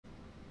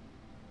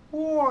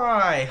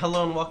Why,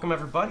 hello and welcome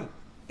everybody.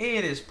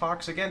 It is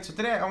Pohx again. So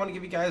today I want to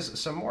give you guys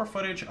some more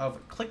footage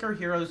of Clicker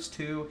Heroes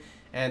 2,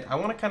 and I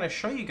want to kind of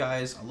show you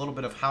guys a little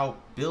bit of how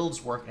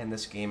builds work in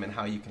this game and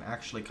how you can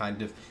actually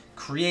kind of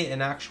create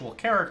an actual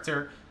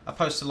character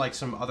opposed to like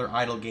some other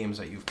idle games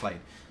that you've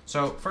played.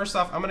 So first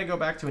off, I'm going to go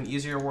back to an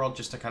easier world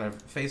just to kind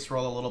of face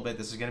roll a little bit.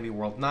 This is going to be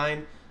world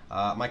 9.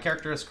 My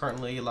character is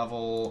currently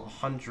level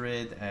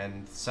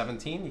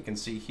 117, you can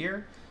see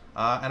here.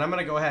 And I'm going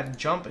to go ahead and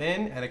jump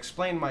in and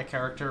explain my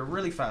character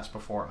really fast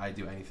before I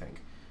do anything.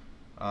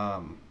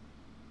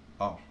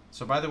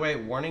 So by the way,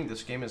 warning,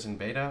 this game is in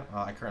beta.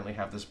 I currently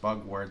have this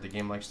bug where the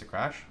game likes to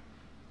crash.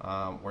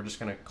 We're just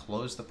going to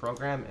close the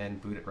program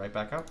and boot it right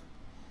back up.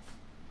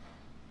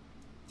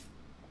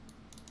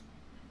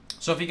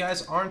 So if you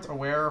guys aren't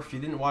aware, if you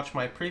didn't watch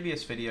my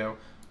previous video,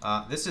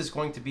 this is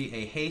going to be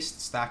a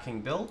haste stacking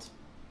build.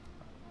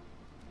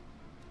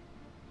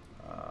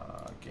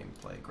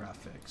 Gameplay,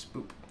 graphics,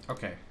 boop.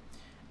 Okay.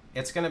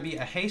 It's going to be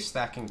a haste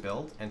stacking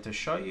build, and to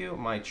show you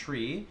my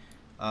tree,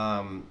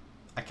 I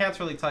can't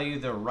really tell you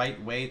the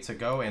right way to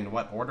go and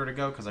what order to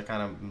go because I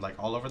kind of like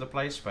all over the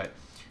place, but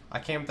I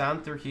came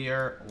down through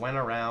here, went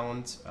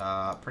around,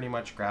 pretty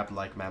much grabbed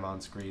like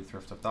Mammon's Greed,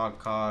 Thrift of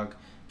Dogcog,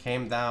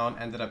 came down,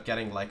 ended up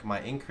getting like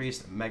my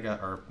increased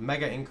mega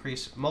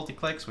increase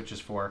multi-clicks, which is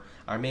for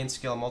our main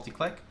skill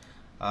multi-click.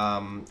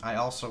 I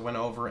also went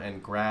over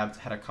and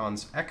grabbed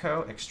Hedacon's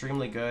Echo,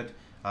 extremely good.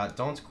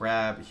 Don't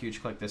grab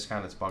Huge Click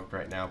Discount, it's bugged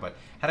right now, but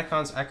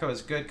Hedacon's Echo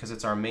is good because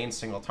it's our main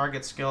single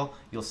target skill.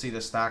 You'll see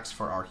the stacks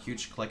for our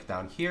Huge Click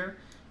down here.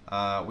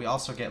 We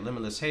also get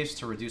Limitless Haste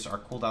to reduce our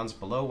cooldowns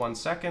below 1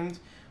 second.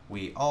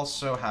 We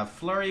also have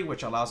Flurry,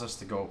 which allows us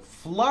to go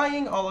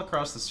flying all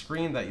across the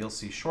screen that you'll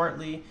see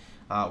shortly.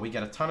 We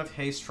get a ton of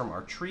haste from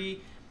our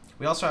tree.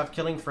 We also have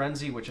Killing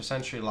Frenzy, which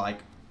essentially like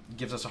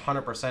gives us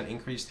 100%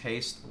 increased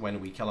haste when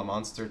we kill a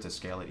monster to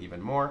scale it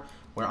even more.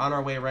 We're on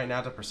our way right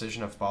now to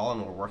Precision of Ball,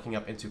 and we're working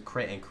up into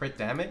crit and crit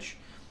damage.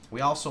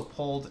 We also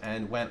pulled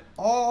and went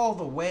all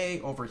the way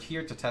over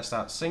here to test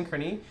out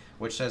Synchrony,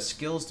 which says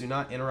skills do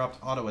not interrupt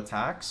auto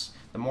attacks.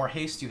 The more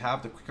haste you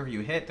have, the quicker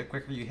you hit. The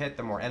quicker you hit,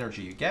 the more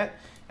energy you get.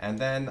 And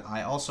then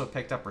I also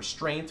picked up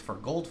Restraint for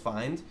Gold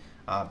Find,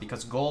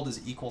 because gold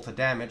is equal to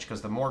damage,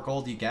 because the more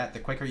gold you get, the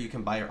quicker you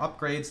can buy your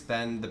upgrades,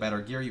 then the better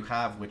gear you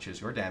have, which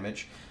is your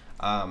damage.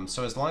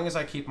 So as long as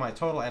I keep my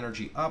total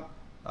energy up,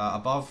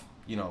 above,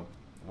 you know,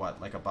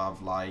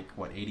 above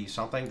 80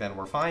 something, then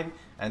we're fine.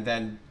 And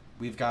then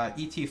we've got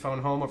ET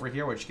Phone Home over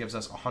here, which gives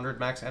us 100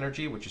 max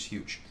energy, which is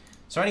huge.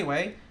 So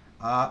anyway,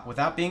 with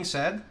that being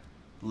said,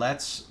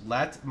 let's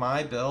let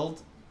my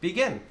build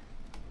begin.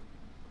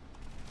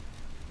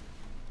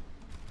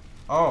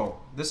 Oh,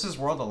 this is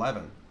world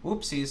 11.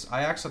 Oopsies,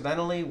 I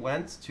accidentally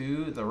went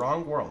to the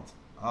wrong world.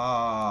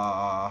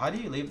 How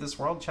do you leave this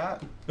world,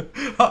 chat?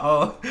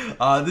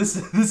 This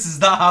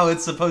is not how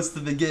it's supposed to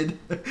begin.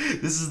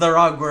 This is the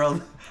wrong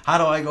world. How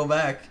do I go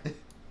back?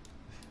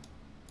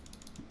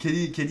 Can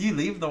you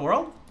leave the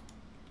world?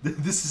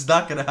 This is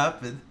not gonna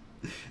happen.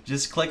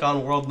 Just click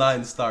on world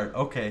 9 start.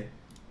 Okay.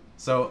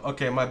 So,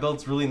 okay, my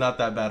build's really not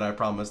that bad, I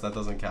promise. That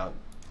doesn't count.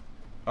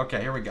 Okay,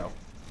 here we go.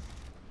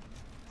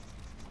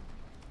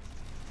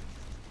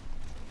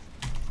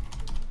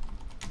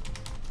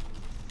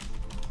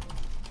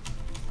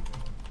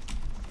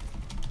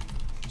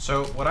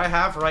 So what I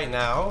have right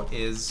now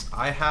is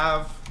I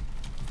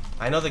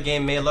know the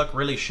game may look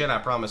really shit, I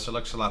promise it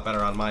looks a lot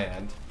better on my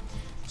end.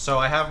 So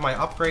I have my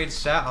upgrade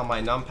set on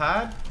my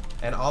numpad,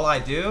 and all I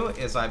do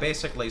is I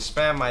basically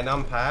spam my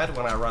numpad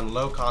when I run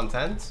low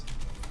content,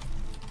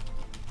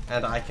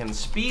 and I can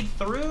speed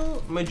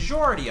through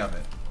majority of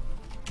it.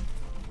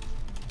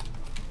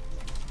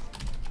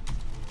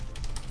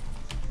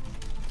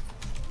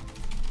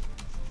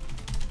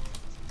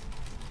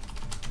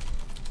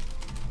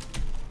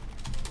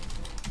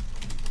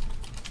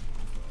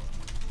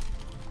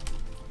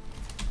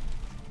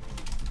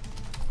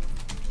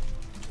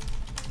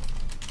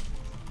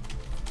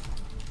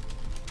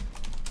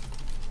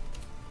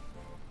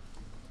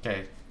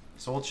 Okay,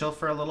 so we'll chill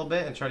for a little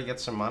bit and try to get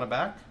some mana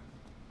back.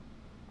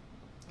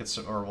 Get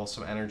some,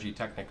 some energy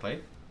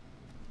technically.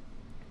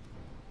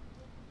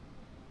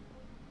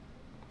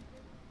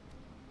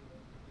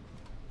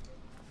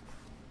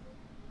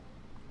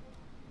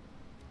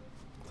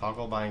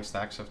 Toggle buying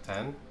stacks of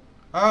 10.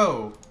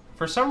 Oh,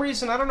 for some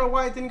reason, I don't know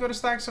why it didn't go to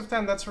stacks of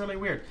 10. That's really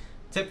weird.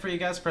 Tip for you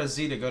guys, press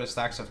Z to go to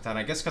stacks of 10.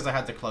 I guess because I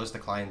had to close the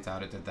client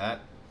out, it did that.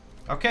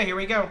 Okay, here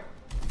we go.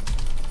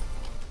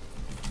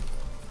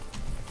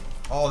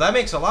 Oh, that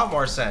makes a lot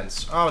more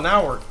sense. Oh,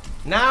 now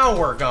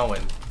we're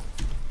going.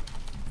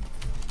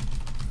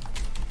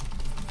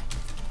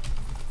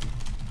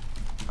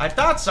 I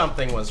thought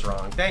something was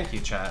wrong. Thank you,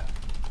 chat.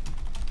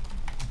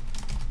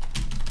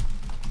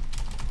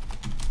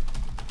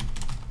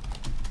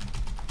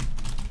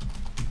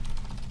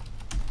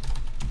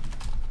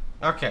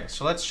 Okay,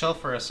 so let's chill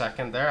for a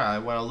second there. I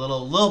went a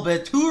little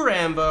bit too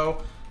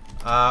Rambo.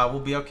 We'll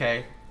be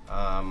okay.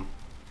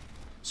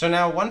 So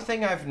now one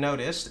thing I've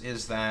noticed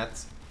is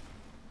that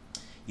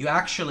You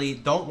actually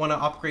don't want to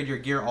upgrade your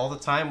gear all the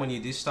time when you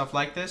do stuff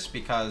like this,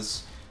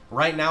 because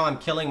right now I'm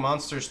killing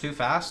monsters too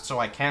fast, so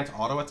I can't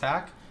auto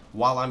attack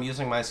while I'm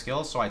using my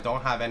skills, so I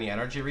don't have any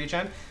energy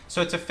regen.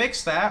 So to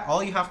fix that,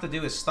 all you have to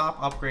do is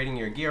stop upgrading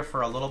your gear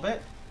for a little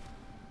bit.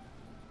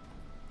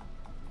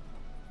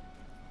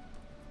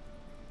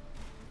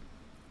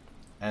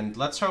 And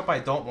let's hope I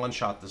don't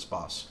one-shot this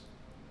boss.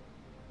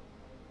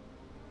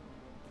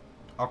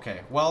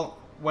 Okay, well,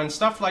 when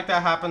stuff like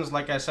that happens,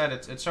 like I said,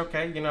 it's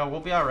okay. You know, we'll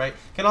be alright.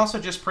 Can also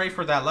just pray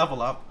for that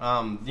level up.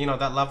 You know,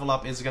 that level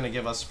up is going to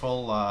give us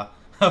full,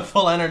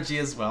 full energy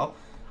as well.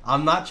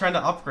 I'm not trying to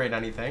upgrade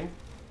anything.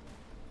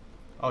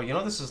 Oh, you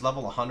know this is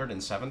level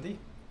 170?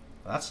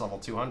 That's level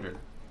 200.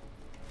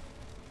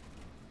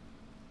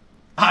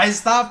 I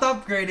stopped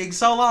upgrading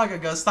so long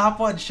ago. Stop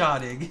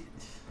one-shotting.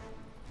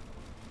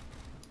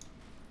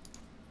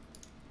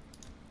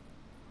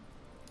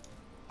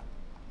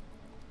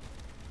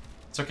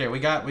 It's okay. We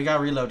got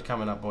reload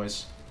coming up,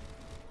 boys.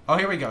 Oh,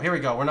 here we go. Here we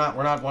go. We're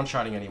not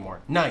one-shotting anymore.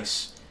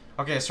 Nice.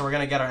 Okay, so we're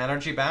gonna get our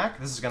energy back.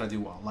 This is gonna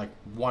do well, like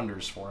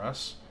wonders for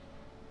us.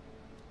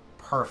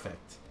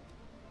 Perfect.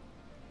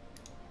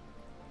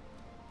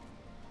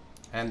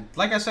 And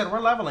like I said,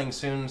 we're leveling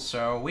soon,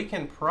 so we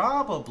can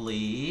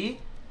probably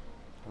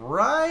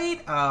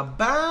right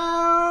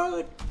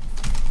about.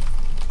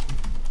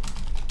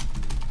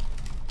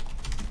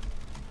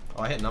 Oh,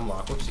 I hit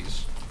numlock.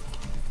 Whoopsies.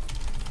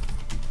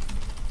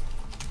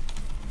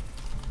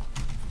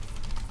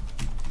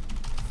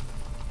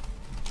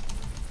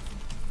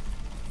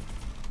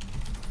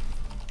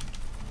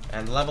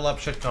 And level up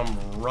should come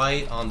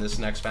right on this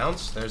next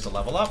bounce. There's the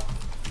level up.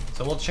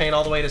 So we'll chain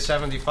all the way to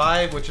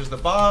 75, which is the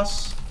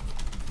boss.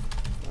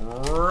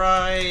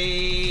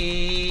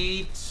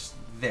 Right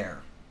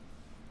there.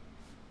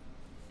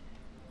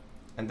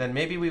 And then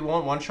maybe we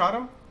won't one-shot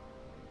him.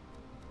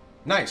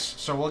 Nice.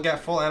 So we'll get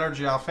full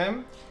energy off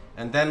him.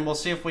 And then we'll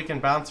see if we can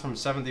bounce from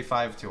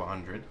 75 to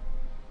 100.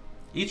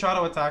 Each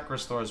auto attack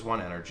restores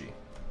 1 energy.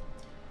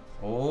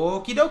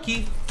 Okie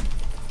dokie.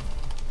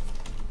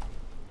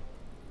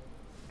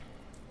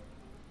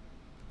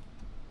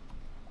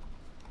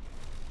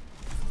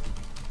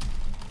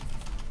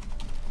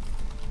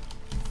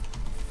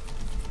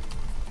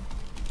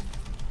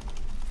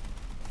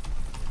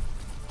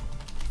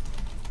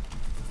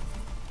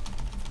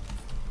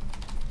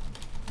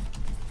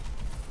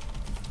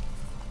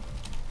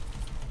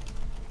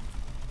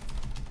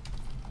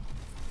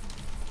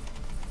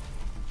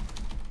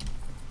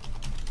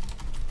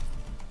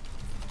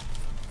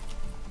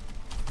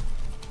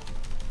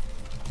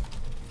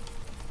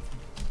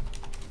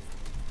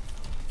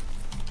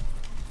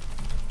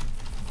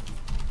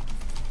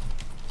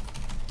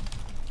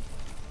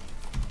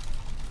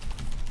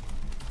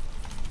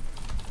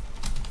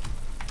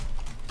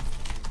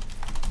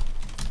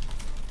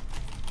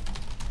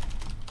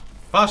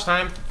 Boss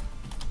time.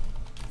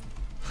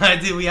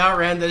 Dude, we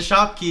outran the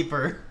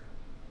shopkeeper.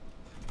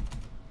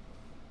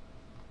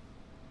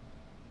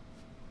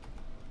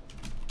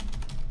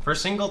 For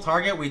single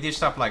target, we do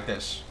stuff like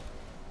this.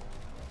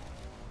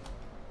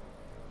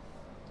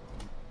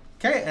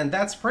 Okay, and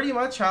that's pretty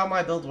much how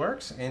my build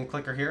works in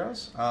Clicker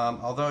Heroes.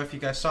 Although if you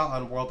guys saw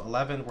on World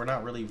 11, we're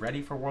not really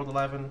ready for World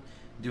 11.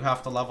 We do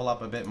have to level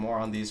up a bit more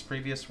on these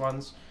previous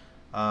ones.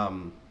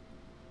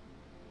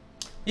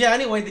 Yeah,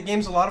 anyway, the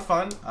game's a lot of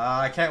fun.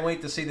 I can't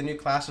wait to see the new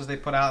classes they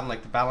put out and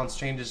like the balance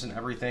changes and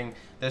everything.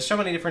 There's so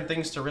many different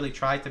things to really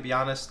try, to be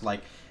honest.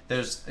 Like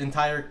there's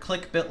entire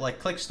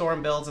click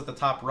storm builds at the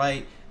top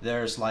right.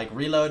 There's like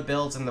reload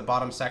builds in the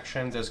bottom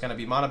section. There's going to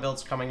be mono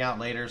builds coming out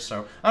later.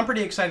 So I'm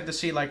pretty excited to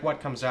see like what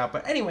comes out.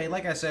 But anyway,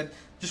 like I said,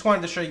 just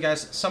wanted to show you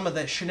guys some of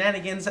the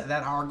shenanigans that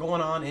are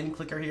going on in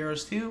Clicker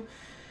Heroes 2.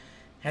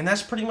 And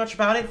that's pretty much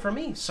about it for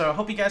me. So I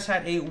hope you guys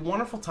had a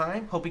wonderful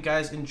time. Hope you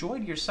guys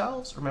enjoyed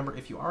yourselves. Remember,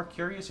 if you are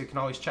curious, you can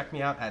always check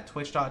me out at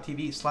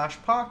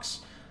twitch.tv/Pohx.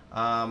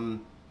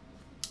 And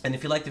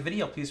if you liked the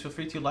video, please feel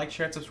free to like,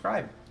 share, and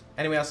subscribe.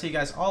 Anyway, I'll see you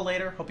guys all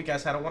later. Hope you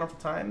guys had a wonderful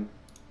time.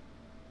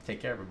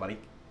 Take care, everybody.